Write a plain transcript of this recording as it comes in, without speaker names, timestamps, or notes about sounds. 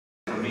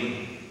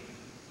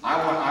I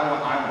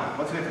want.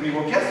 What's in it for me?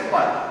 Well, guess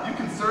what? You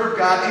can serve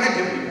God and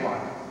get what you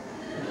want.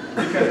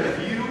 Because if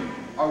you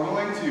are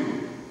willing to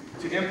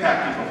impact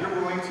people, if you're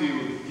willing to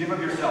give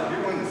of yourself, if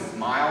you're willing to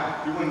smile,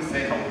 if you're willing to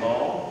say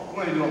hello, you're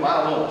willing to do a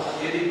lot of little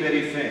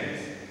itty-bitty things,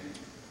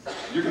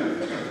 you're going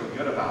to feel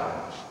good about it.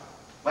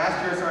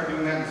 Last year I started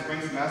doing that in the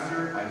spring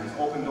semester. I just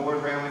opened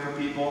doors randomly for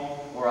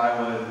people, or I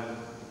would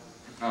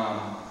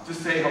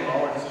just say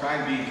hello, or just try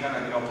and be kind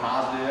of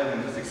positive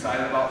and just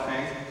excited about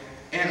things.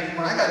 And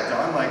when I got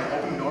done, like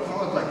opening doors, I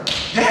was like,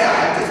 yeah,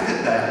 I just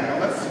did that.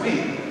 That's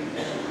sweet.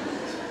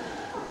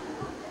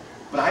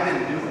 But I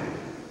didn't do it.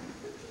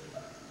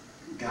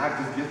 God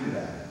just gives me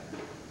that.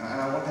 And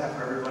I want that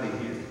for everybody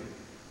here.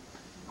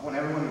 I want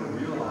everyone to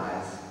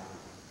realize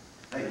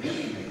that you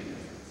can make a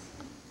difference.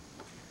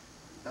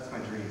 That's my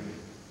dream.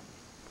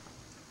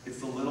 It's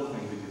the little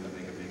things we do that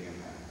make a big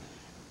impact.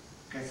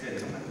 Like I said, you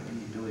don't have to be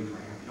Billy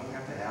Graham. You don't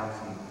have to have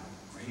some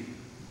great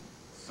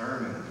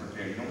sermon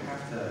prepared. You don't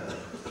have to,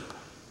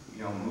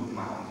 move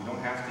mountains. You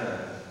don't have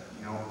to,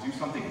 do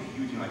something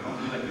huge. Don't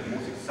be like the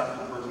most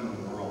successful person in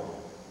the world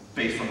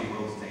based on the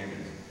world's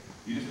standards.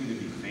 You just need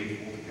to be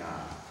faithful to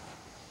God.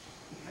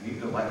 I need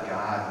to let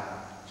God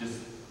just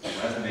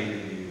resonate in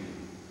you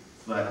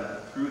so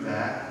that through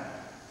that,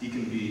 he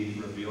can be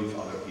revealed to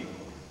other people.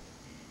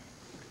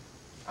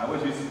 I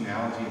always use this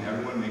analogy, and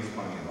everyone makes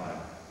fun of me about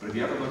it. But have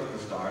you ever looked at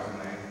the stars at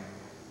night?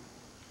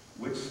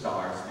 Which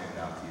stars stand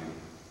out to you?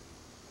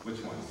 Which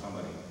ones?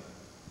 Somebody?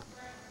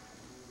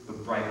 The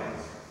bright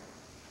ones.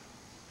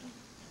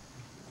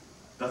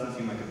 Doesn't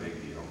seem like a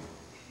big deal.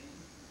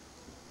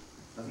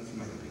 Doesn't seem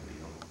like a big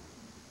deal.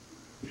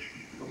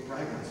 The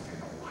bright ones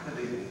stand out.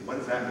 What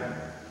does that mean?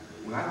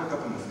 When I look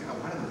up in the sky,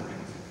 why do those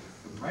things?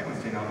 The bright ones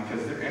stand out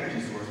because their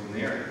energy source, when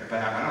they're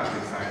back, I'm not a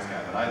big science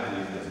guy, but I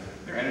believe this,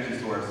 their energy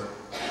source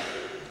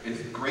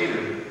is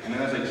greater, and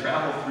then as they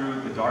travel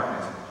through the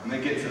darkness, when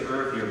they get to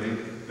Earth here,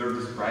 they're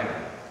just brighter.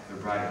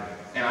 They're brighter.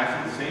 And I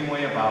feel the same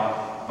way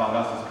about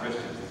us as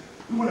Christians.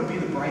 We want to be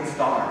the bright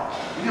star.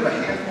 We have a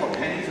handful of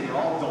pennies and they're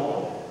all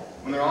dull.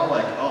 When they're all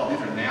like, oh, these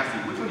are nasty.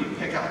 Which one do you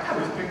pick out? I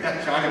always pick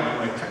that shiny one.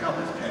 I'm like, check out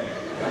this penny.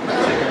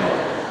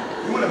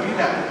 We want to be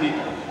that for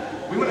people.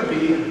 We want to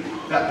be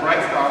that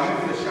bright star. We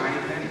want to be the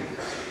shiny penny.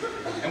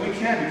 And we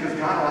can because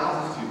God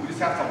allows us to. We just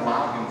have to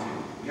allow him to.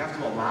 We have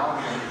to allow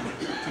him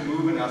to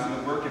move in us and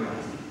to work in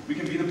us. We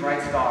can be the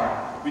bright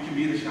star. We can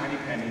be the shiny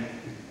penny.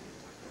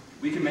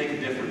 We can make a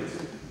difference.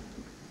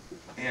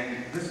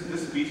 And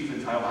this speech is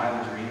entitled, I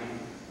Have a Dream.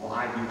 Well,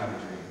 I do have a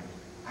dream.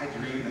 I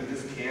dream that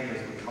this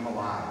campus would come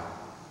alive.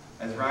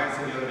 As Ryan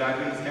said the other day, I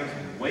dream this campus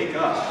would wake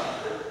up.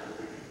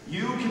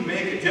 You can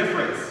make a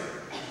difference.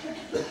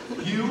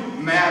 You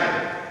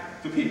matter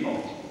to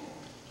people.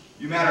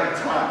 You matter a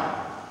ton.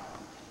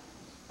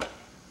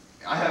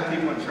 I had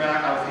people in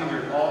track. I was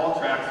injured all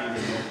track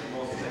season,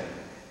 most of it.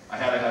 I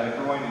had a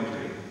groin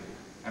injury.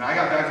 And I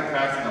got back to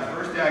practice, and the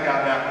first day I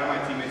got back, one of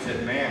my teammates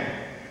said, man,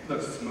 you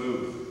look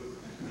smooth.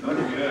 You look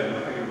good. You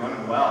look like you're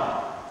running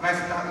well. And I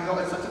said,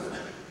 it's such a,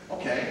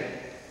 okay.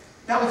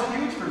 That was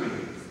huge for me.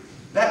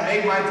 That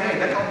made my day.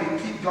 That helped me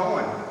keep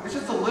going. It's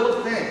just a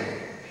little thing.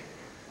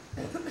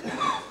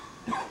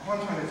 What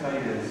I'm trying to tell you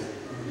is,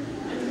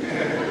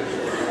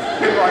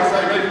 people are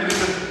excited, ready for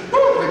this,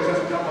 boom, they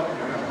just jump up and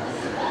go.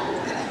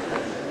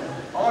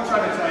 All I'm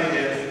trying to tell you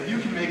is, you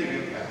can make an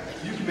impact.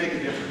 You can make a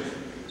difference.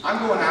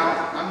 I'm going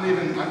out,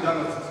 I'm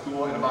done with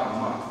school in about a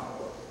month.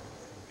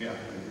 Yeah.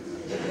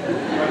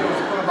 I'm done with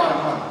school in about a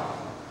month.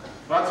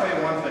 But I'll tell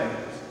you one thing.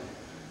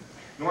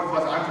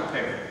 Northwestern, I'm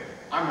prepared.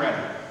 I'm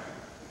ready.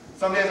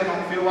 Some days I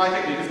don't feel like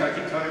it, you just gotta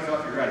keep telling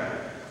yourself you're ready.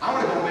 I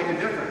want to go make a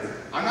difference.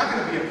 I'm not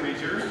going to be a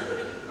preacher.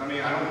 I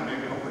mean,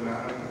 maybe hopefully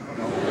not. I don't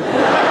know.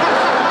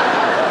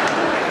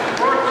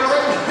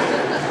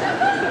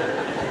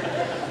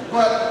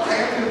 But I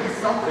am going to be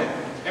something.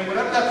 And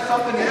whatever that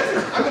something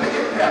is, I'm going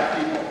to impact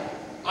people.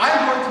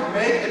 I'm going to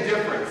make a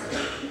difference.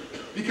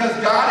 Because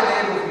God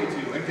enables me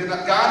to, and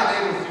God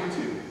enables you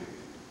to.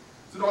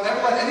 So don't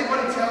ever let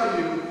anybody tell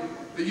you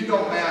that you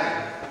don't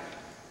matter.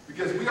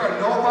 Because we are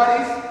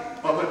nobodies,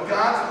 but with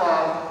God's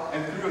love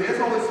and through his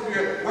Holy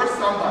Spirit, we're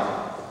somebody.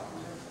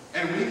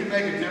 And we can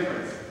make a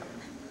difference.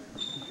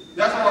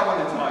 That's all I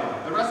wanted to tell you.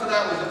 The rest of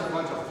that was just a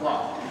bunch of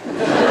fluff.